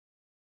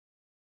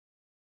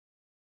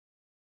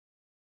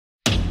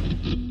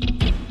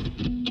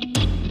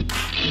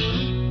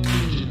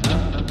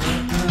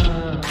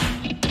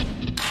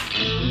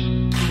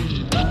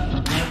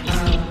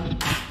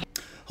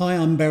Hi,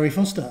 I'm Barry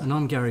Foster. And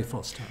I'm Gary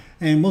Foster.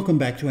 And welcome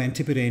back to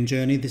Antipodean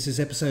Journey. This is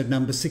episode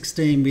number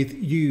 16 with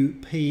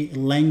UP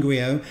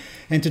Langreo.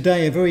 And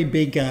today a very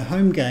big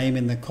home game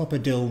in the Copa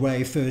Del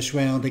Ray first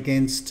round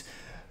against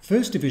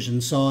First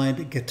Division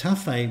side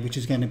Getafe, which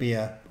is going to be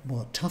a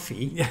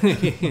toughie.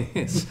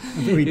 Yes. A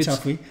very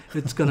toughie.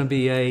 It's going to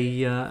be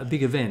a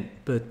big event,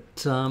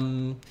 but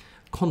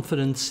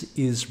confidence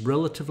is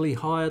relatively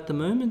high at the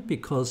moment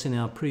because in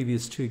our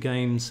previous two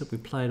games that we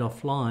played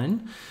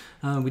offline,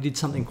 we did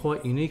something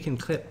quite unique and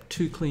kept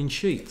two clean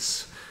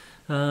sheets.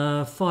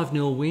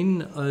 5-0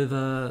 win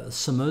over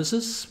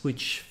Somozas,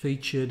 which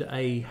featured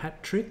a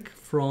hat-trick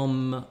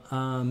from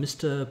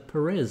Mr.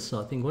 Perez,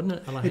 I think, wasn't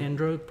it?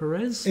 Alejandro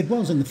Perez? It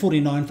was in the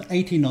 49th,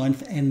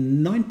 89th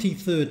and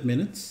 93rd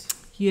minutes.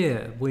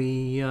 Yeah,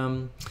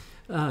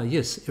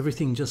 yes,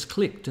 everything just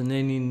clicked. And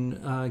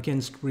then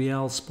against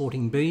Real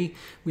Sporting B,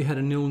 we had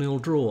a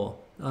 0-0 draw.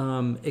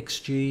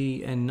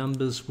 XG and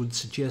numbers would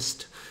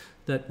suggest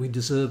that we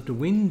deserved a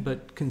win,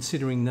 but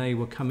considering they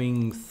were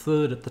coming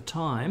third at the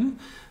time,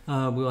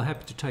 we were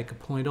happy to take a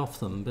point off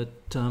them.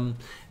 But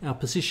our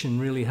position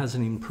really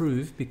hasn't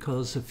improved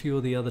because a few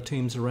of the other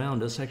teams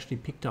around us actually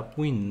picked up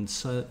wins,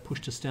 so it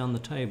pushed us down the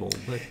table.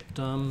 But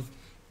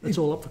it's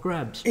all up for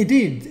grabs. It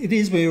did. It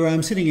is.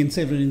 We're sitting in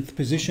 7th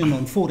position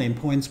on 14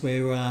 points.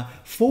 We're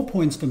 4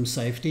 points from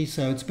safety,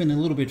 so it's been a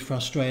little bit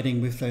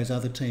frustrating with those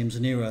other teams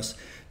near us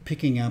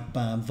picking up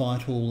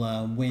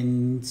vital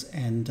wins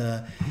and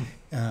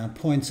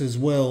points as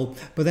well.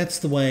 But that's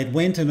the way it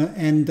went.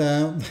 And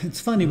it's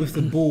funny with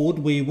the board,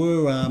 we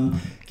were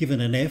given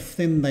an F,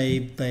 then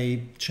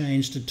they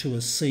changed it to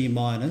a C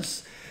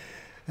minus.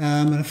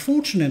 And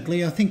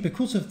unfortunately, I think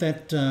because of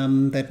that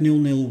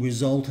 0-0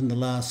 result in the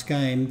last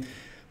game,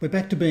 we're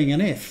back to being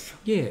an F.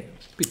 Yeah,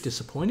 a bit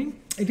disappointing.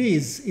 It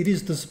is. It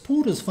is. The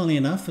supporters, funnily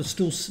enough, are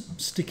still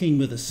sticking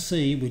with a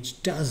C,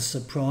 which does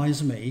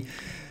surprise me.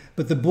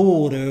 But the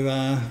board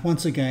are,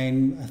 once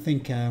again, I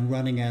think,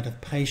 running out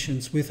of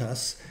patience with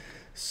us.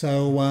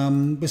 So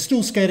we're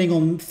still skating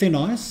on thin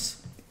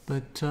ice.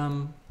 But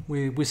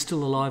we're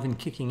still alive and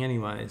kicking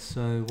anyway.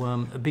 So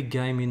a big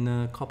game in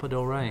the Copa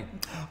Del Ray.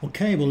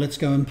 Okay, well, let's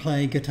go and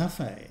play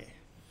Getafe.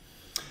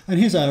 And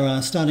here's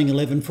our starting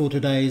 11 for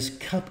today's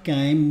cup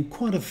game.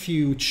 Quite a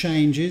few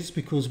changes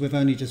because we've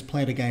only just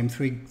played a game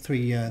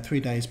three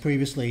days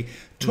previously.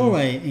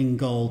 Torre in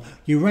goal,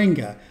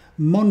 Uranga,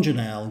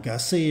 Monjanal,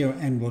 Garcia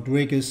and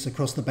Rodriguez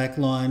across the back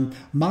line,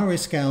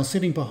 Mariscal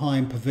sitting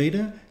behind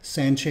Pavida,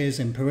 Sanchez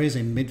and Perez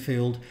in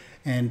midfield,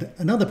 and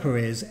another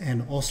Perez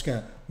and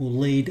Oscar will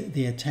lead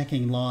the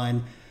attacking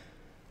line.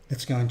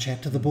 Let's go and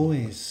chat to the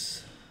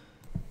boys.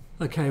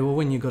 Okay, well,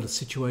 when you've got a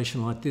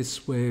situation like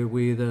this where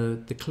we're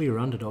the clear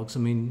underdogs, I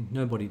mean,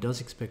 nobody does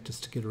expect us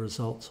to get a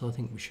result, so I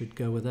think we should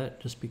go with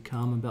that, just be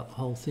calm about the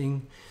whole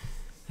thing.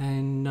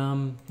 And,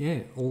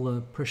 all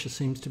the pressure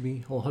seems to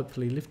be, or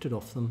hopefully, lifted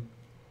off them.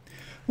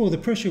 Well, the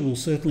pressure will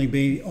certainly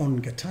be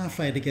on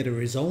Getafe to get a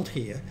result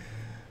here.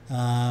 Be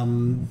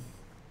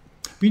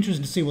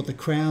interesting to see what the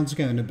crowd's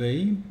going to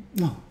be.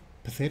 Oh,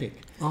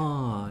 pathetic.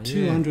 Oh, yeah.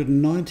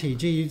 290.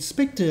 Gee, you'd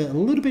expect a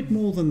little bit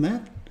more than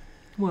that.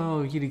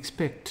 Well, you'd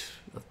expect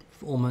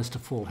almost a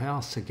full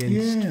house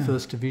against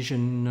First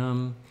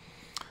Division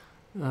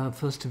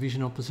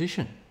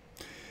opposition.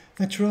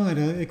 That's right.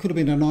 It could have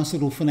been a nice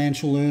little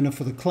financial earner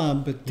for the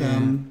club, but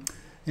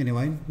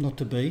anyway, not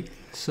to be.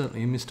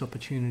 Certainly a missed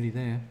opportunity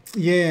there.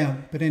 Yeah,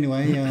 but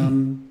anyway,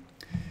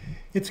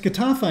 it's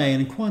Getafe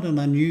in quite an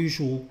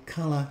unusual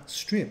colour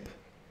strip,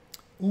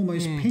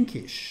 almost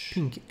pinkish.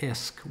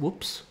 Pink-esque.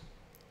 Whoops.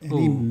 And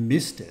he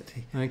missed it.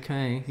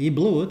 Okay. He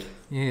blew it.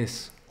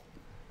 Yes.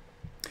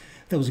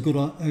 That was a good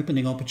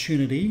opening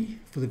opportunity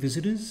for the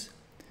visitors,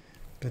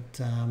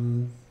 but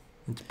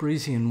it's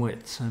breezy and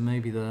wet, so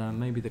maybe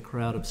the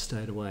crowd have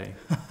stayed away.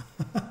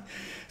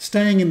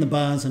 Staying in the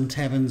bars and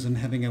taverns and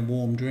having a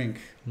warm drink.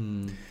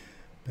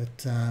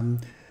 But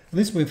at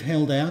least we've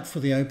held out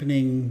for the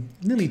opening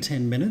nearly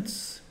 10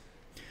 minutes.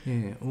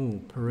 Yeah.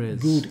 Oh,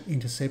 Perez. Good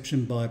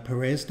interception by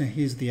Perez. Now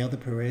here's the other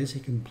Perez. He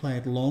can play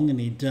it long, and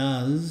he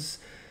does.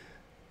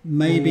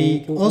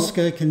 Maybe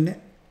Oscar can.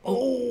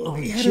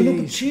 He had an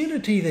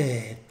opportunity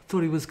there.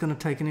 Thought he was going to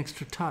take an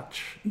extra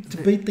touch. To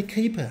beat the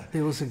keeper.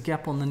 There was a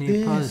gap on the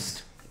near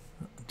post.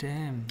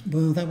 Damn.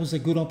 Well, that was a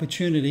good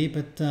opportunity,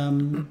 but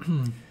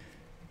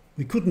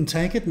we couldn't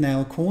take it.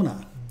 Now a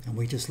corner. And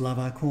we just love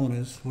our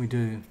corners. We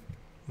do.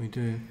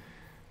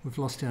 We've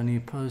lost our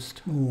near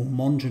post. Oh,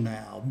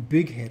 Monjanal.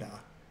 Big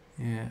header.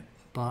 Yeah,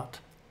 but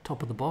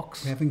top of the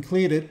box. We haven't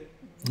cleared it.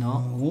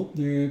 No. Oh,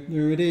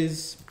 there it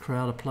is.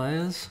 Crowd of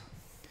players.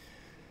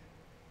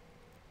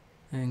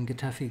 And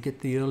Getafe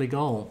get the early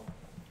goal.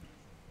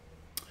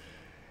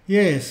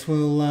 Yes,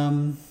 well,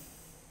 our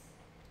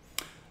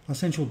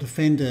central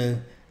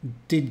defender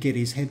did get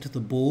his head to the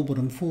ball, but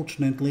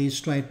unfortunately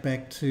straight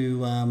back to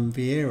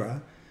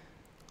Vieira.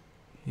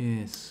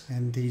 Yes.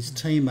 And his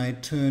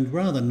teammate turned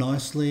rather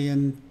nicely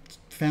and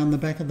found the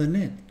back of the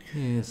net.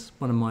 Yes,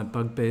 one of my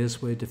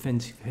bugbears where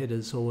defensive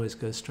headers always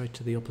go straight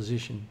to the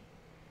opposition.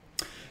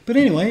 But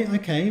anyway,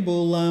 okay,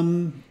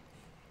 well,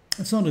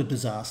 It's not a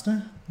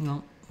disaster.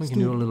 No, we can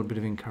do a little bit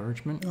of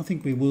encouragement. I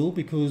think we will,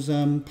 because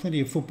plenty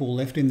of football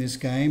left in this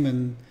game,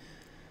 and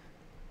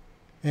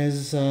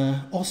as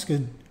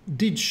Oscar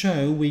did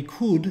show, we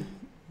could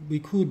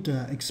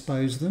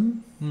expose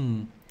them.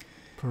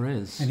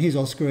 Perez. And here's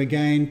Oscar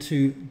again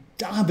to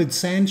David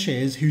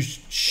Sanchez, who's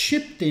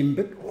shipped him,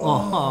 but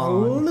a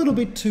little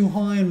bit too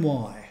high and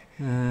wide.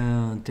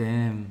 Oh,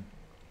 damn.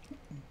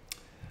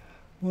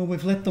 Well,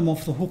 we've let them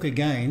off the hook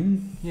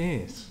again.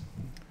 Yes.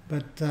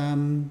 But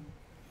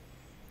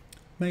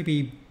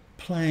maybe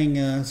playing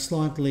a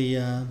slightly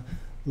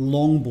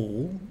long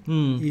ball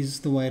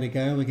is the way to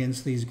go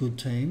against these good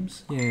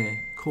teams. Yeah,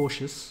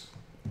 cautious.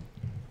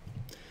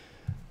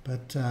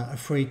 But a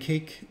free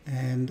kick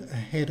and a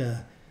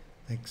header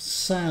that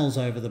sails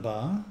over the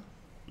bar.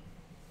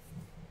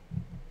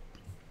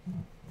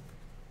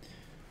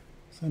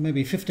 So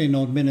maybe 15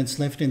 odd minutes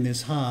left in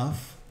this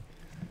half.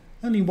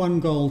 Only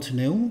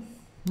 1-0.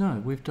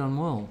 No, we've done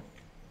well.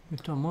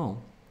 We've done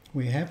well.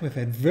 We've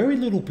had very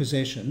little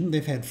possession.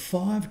 They've had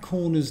 5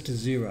 corners to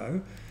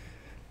 0.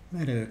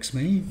 That irks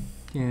me.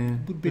 Yeah.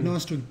 Would be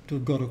nice to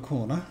have got a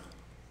corner.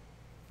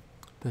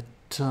 But,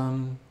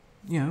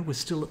 we're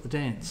still at the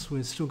dance.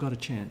 We've still got a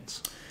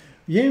chance.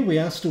 Yeah, we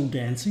are still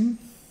dancing.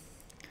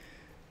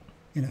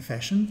 In a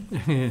fashion.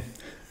 Yeah.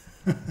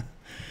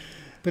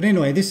 But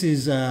anyway, this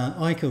is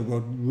Iker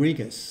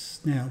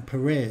Rodriguez. Now,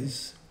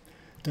 Perez.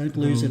 Don't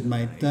lose it,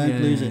 mate. Don't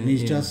lose it. And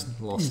he's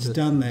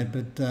done that,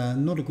 but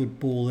not a good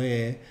ball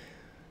there.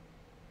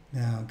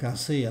 Now,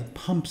 Garcia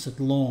pumps it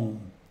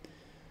long.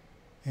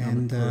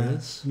 And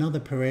another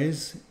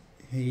Perez.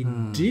 He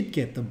did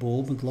get the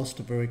ball, but lost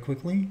it very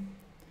quickly.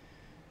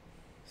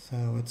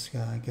 So it's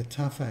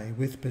Getafe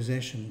with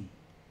possession.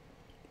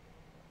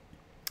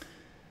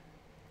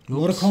 A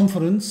lot of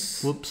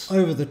confidence. Whoops.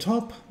 Over the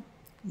top.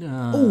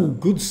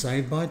 Good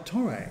save by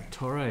Torre.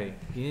 Torre,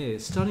 yeah,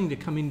 starting to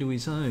come into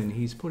his own.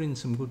 He's put in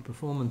some good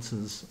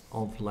performances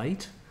of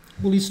late.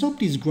 Well, he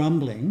stopped his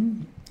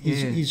grumbling.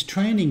 He's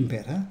training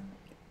better.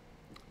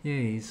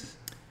 Yeah,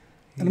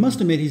 and I must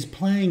admit, he's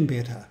playing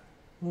better.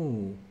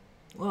 Oh.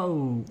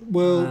 Oh.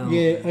 Well,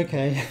 yeah,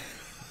 okay.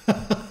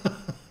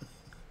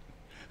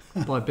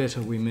 By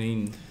better, we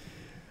mean...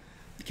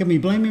 Can we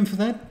blame him for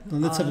that?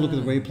 Well, let's have a look at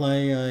the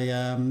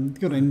replay.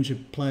 Got an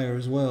injured player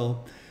as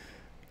well.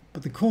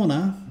 But the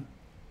corner...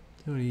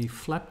 He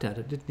flapped at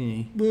it, didn't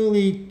he? Well,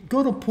 he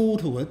got a paw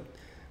to it.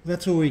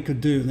 That's all he could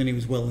do, and then he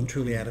was well and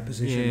truly out of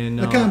position. Yeah,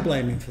 no, I can't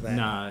blame him for that.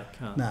 No,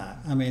 can't. No,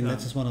 I mean,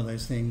 that's just one of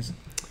those things.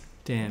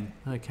 Damn,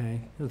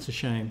 okay. That's a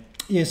shame.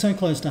 Yeah, so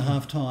close to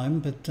half-time,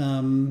 but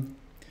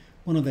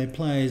one of their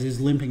players is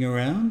limping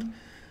around.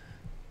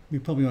 We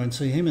probably won't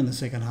see him in the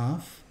second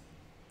half.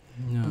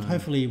 No. But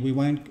hopefully we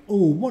won't...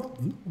 Oh, what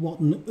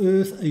on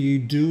earth are you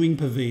doing,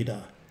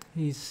 Pavida?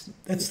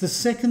 That's the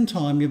second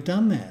time you've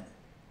done that.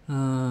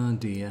 Oh,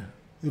 dear.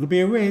 It'll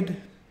be a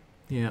red.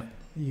 Yeah.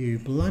 You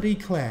bloody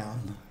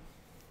clown.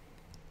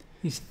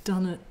 He's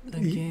done it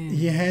again.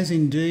 He has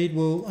indeed.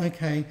 Well,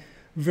 okay,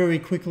 very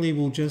quickly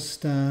we'll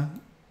just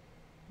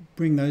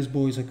bring those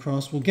boys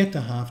across. We'll get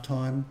to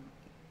half-time.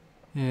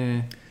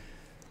 Yeah.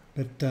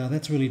 But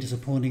that's really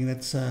disappointing.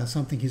 That's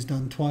something he's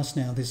done twice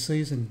now this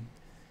season.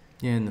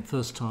 Yeah, and the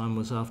first time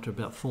was after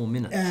about 4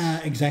 minutes.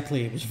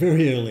 Exactly. It was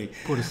very early.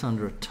 Put us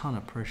under a ton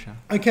of pressure.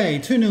 Okay,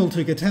 2-0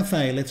 to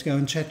Getafe. Let's go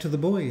and chat to the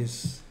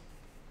boys.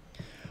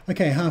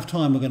 Okay,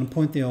 half-time, we're going to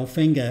point the old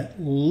finger.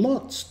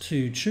 Lots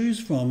to choose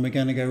from. We're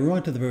going to go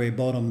right to the very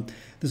bottom.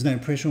 There's no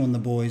pressure on the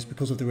boys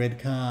because of the red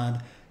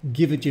card.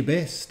 Give it your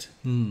best.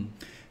 And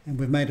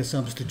we've made a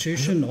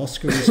substitution.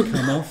 Oscar has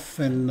come off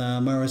and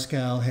Barzak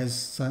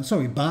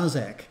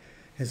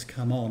has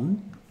come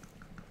on,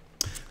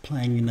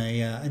 playing in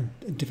a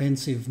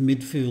defensive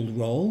midfield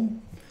role.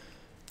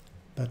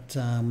 But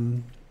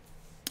an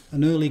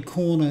early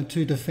corner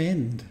to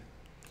defend.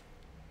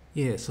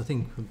 Yes, I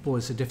think the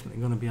boys are definitely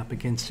going to be up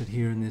against it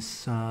here in this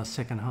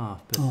second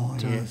half.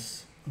 But,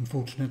 yes,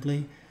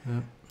 unfortunately.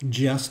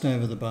 Just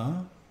over the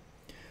bar.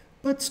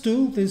 But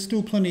still, there's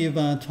still plenty of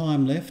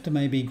time left to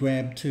maybe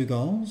grab 2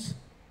 goals.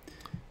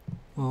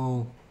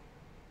 Well,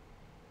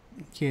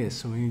 yes,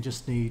 so we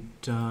just need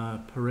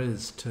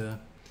Perez to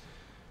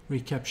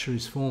recapture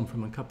his form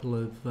from a couple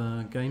of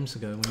games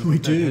ago when he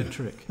got that hat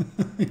trick.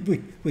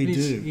 we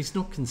do. He's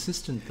not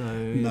consistent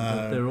though.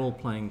 No. They're all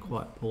playing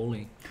quite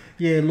poorly.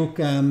 Yeah, look,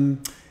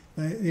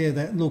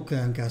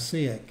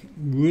 Garcia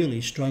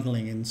really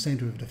struggling in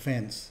centre of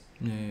defence.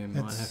 Yeah,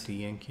 might have to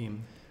yank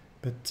him.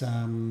 But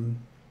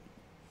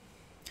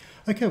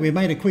okay, we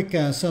made a quick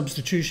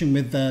substitution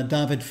with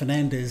David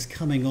Fernandez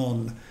coming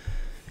on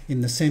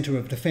in the centre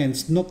of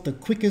defence. Not the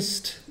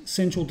quickest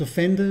central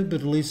defender,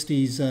 but at least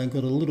he's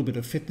got a little bit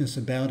of fitness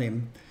about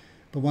him.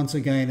 But once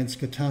again, it's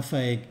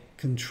Getafe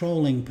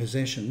controlling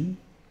possession.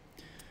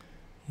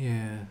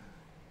 Yeah.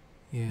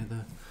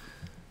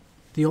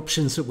 The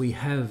options that we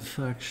have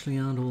actually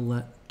aren't all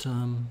that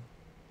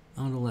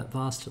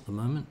vast at the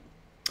moment.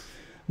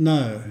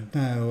 No.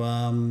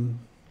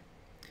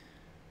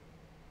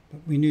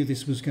 But we knew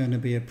this was going to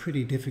be a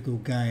pretty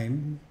difficult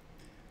game.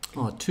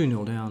 Oh,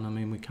 2-0 down. I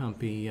mean, we can't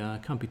be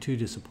too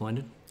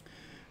disappointed.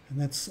 And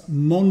that's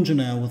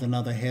Mongenau with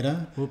another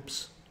header.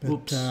 Whoops.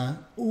 But,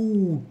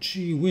 oh,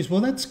 gee whiz.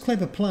 Well, that's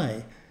clever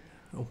play.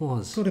 It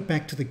was. Got it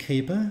back to the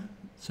keeper.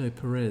 So,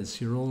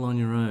 Perez, you're all on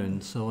your own,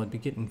 so I'd be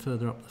getting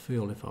further up the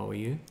field if I were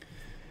you.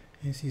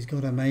 Yes, he's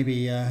got to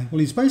maybe... well,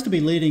 he's supposed to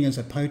be leading as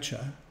a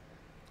poacher.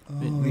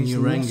 Oh, he's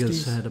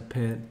Uranga's had a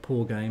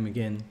poor game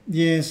again.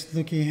 Yes,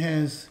 look, he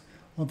has.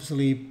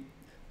 Obviously,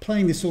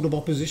 playing this sort of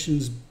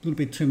opposition's a little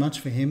bit too much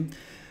for him.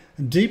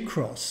 A deep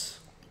cross,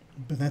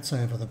 but that's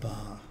over the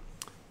bar.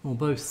 Well,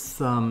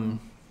 both... I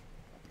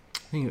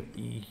think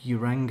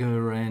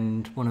Uranga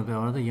and one of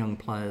our other young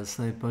players,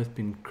 they've both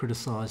been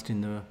criticised in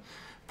the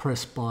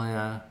press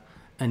by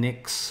an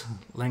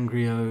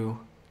ex-Langreo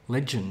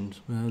legend.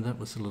 That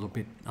was a little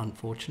bit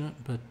unfortunate,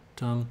 but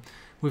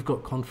we've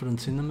got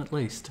confidence in them at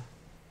least.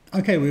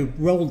 Okay, we've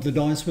rolled the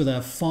dice with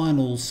our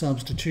final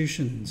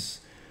substitutions.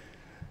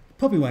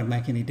 Probably won't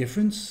make any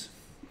difference.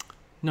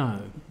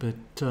 No,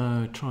 but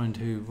trying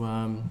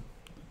to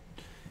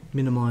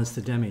minimise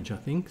the damage, I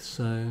think,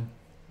 so...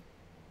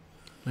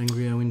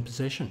 Langreo in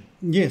possession.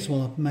 Yes,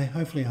 well,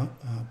 hopefully a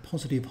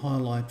positive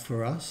highlight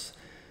for us.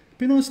 It'd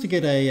be nice to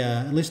get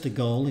at least a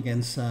goal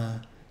against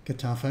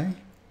Getafe.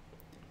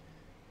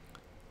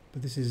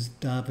 But this is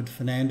David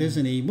Fernandez,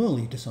 and he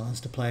decides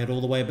to play it all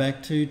the way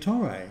back to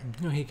Torre.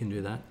 No, he can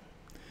do that,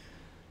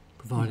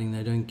 providing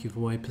they don't give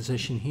away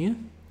possession here.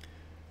 And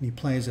he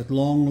plays it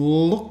long,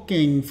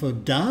 looking for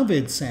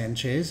David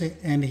Sanchez,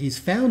 and he's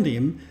found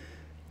him,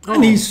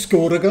 and he's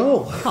scored a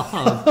goal.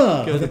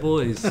 Go the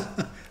boys.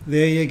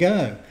 There you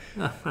go.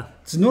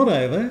 It's not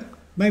over.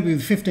 Maybe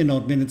with 15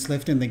 odd minutes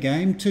left in the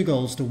game,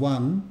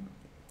 2-1.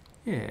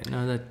 Yeah,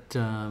 no,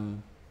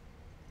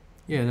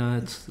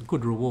 that's a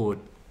good reward.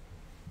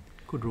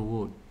 Good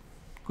reward.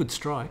 Good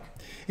strike.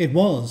 It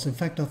was. In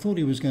fact, I thought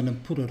he was going to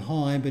put it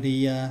high, but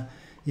he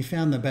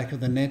found the back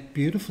of the net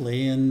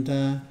beautifully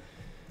and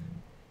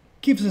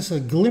gives us a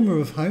glimmer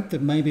of hope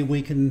that maybe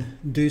we can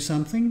do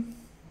something.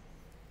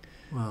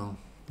 Well,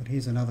 but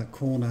here's another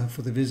corner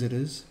for the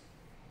visitors.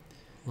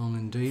 Long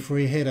and deep.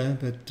 Free header,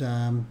 but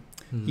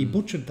he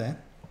butchered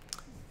that.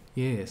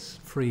 Yes,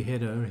 free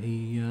header.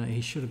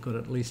 He should have got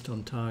at least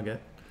on target.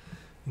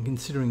 And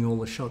considering all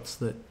the shots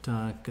that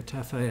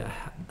Getafe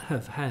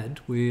have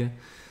had, we're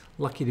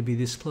lucky to be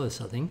this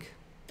close, I think.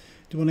 Do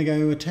you want to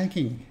go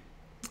attacking?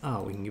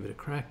 Oh, we can give it a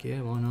crack,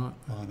 yeah, why not?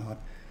 Why not?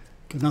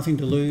 Got nothing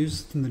to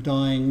lose in the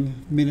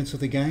dying minutes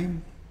of the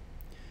game.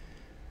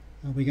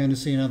 Are we going to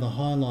see another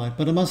highlight?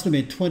 But I must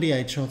admit,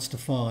 28 shots to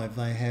 5,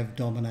 they have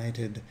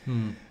dominated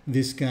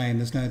this game.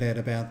 There's no doubt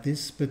about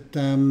this. But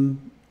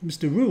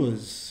Mr.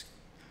 Ruiz,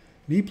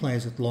 he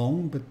plays it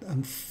long, but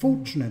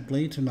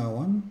unfortunately to no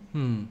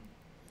one.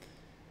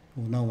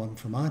 Well, no one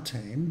from our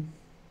team.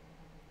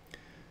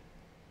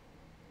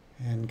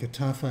 And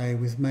Getafe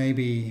with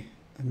maybe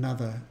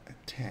another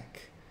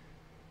attack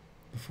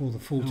before the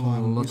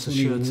full-time whistle.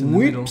 He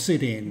whips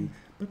it in.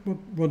 But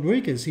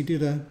Rodriguez, he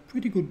did a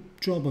pretty good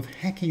job of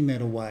hacking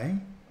that away.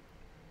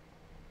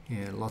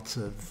 Yeah, lots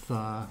of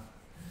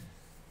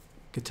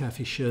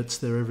Getafe shirts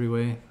there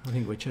everywhere. I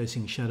think we're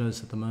chasing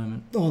shadows at the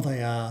moment. Oh,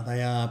 they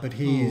are. But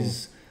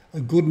here's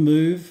a good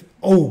move.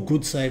 Oh,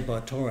 good save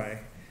by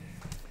Torre.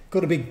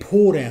 Got a big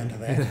pour down to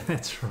that.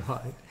 That's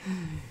right.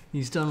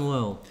 He's done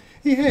well.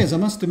 He has, I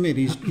must admit.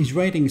 He's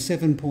rating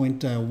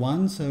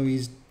 7.1, so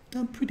he's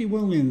done pretty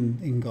well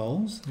in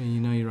goals. Yeah, you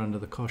know you're under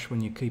the cosh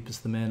when your keeper's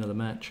the man of the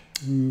match.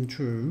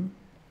 True.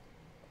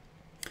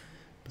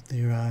 But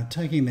they're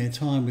taking their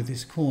time with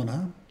this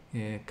corner.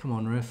 Yeah, come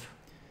on, ref.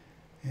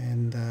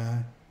 And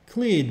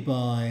cleared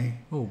by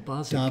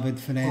David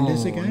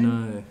Fernandez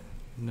again.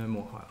 No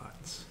more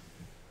highlights.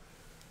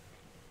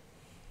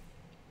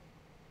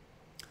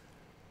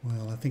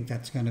 Well, I think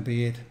that's going to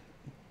be it.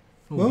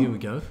 Here we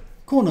go.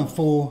 Corner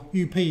for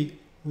UP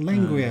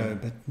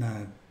Langreo, but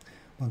no.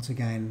 Once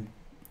again,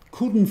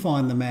 couldn't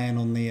find the man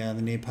on the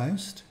near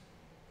post.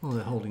 Well,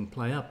 they're holding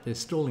play up. They're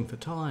stalling for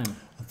time.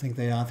 I think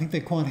they are. I think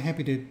they're quite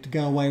happy to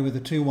go away with a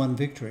 2-1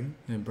 victory.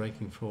 They're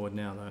breaking forward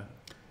now,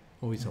 though.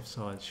 Always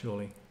offside,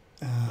 surely.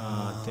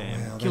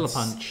 Damn. Well, Killer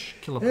punch.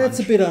 That's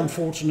a bit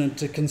unfortunate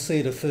to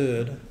concede a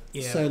third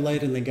so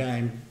late in the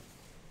game.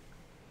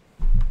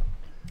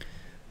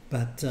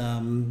 But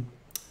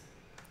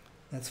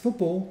that's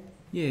football.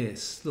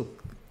 Yes,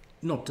 look,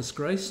 not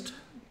disgraced.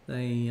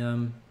 We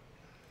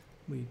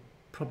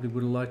probably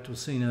would have liked to have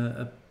seen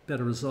a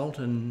better result,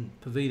 and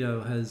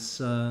Pavito has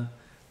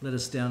let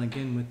us down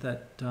again with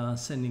that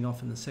sending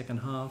off in the second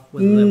half.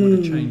 Whether that would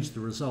have changed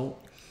the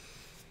result,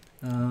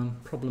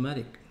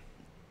 problematic.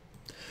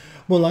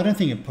 Well, I don't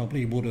think it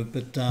probably would have,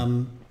 but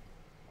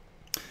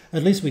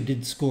at least we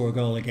did score a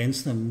goal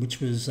against them, which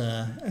was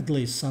at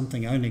least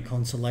something, only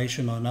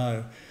consolation, I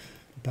know.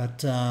 But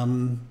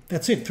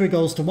that's it,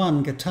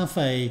 3-1.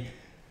 Getafe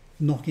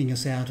knocking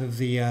us out of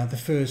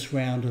the first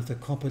round of the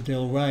Copa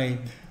Del Ray.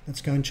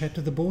 Let's go and chat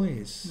to the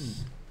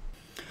boys.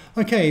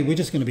 Okay, we're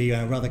just going to be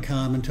rather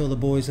calm and tell the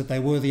boys that they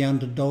were the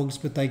underdogs,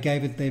 but they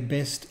gave it their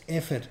best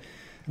effort.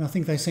 and I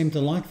think they seem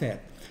to like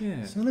that.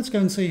 Yeah. So let's go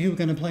and see who we're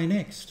going to play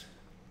next.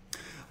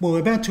 Well,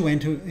 we're about to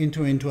enter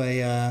into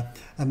a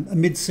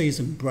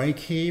mid-season break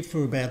here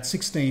for about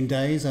 16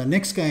 days. Our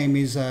next game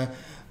is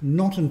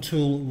not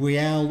until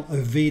Real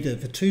Oviedo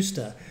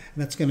Vetusta, and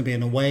that's going to be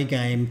an away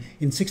game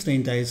in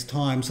 16 days'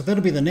 time. So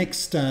that'll be the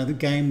next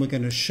game we're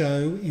going to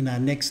show in our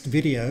next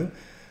video.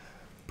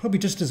 Probably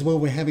just as well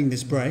we're having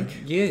this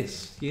break.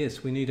 Yes,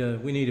 we need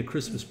a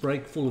Christmas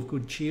break full of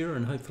good cheer,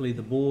 and hopefully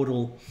the board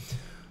will,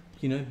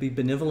 be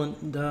benevolent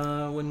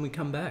when we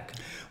come back.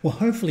 Well,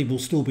 hopefully we'll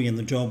still be in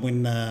the job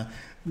when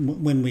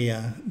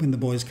the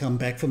boys come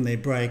back from their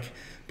break,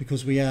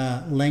 because we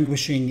are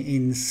languishing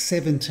in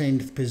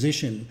 17th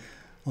position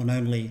on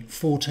only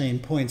 14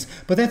 points.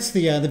 But that's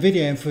the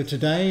video for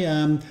today.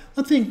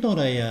 I think not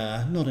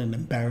an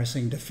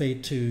embarrassing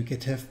defeat to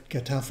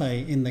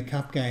Getafe in the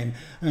cup game,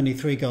 only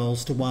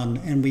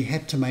 3-1, and we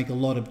had to make a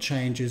lot of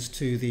changes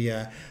to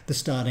the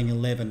starting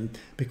 11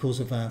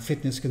 because of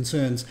fitness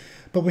concerns.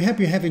 But we hope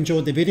you have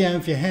enjoyed the video.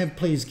 If you have,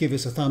 please give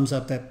us a thumbs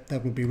up. That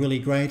would be really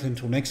great.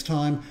 Until next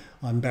time,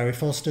 I'm Barry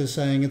Foster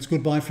saying it's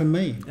goodbye from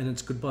me. And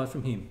it's goodbye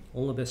from him.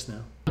 All the best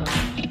now.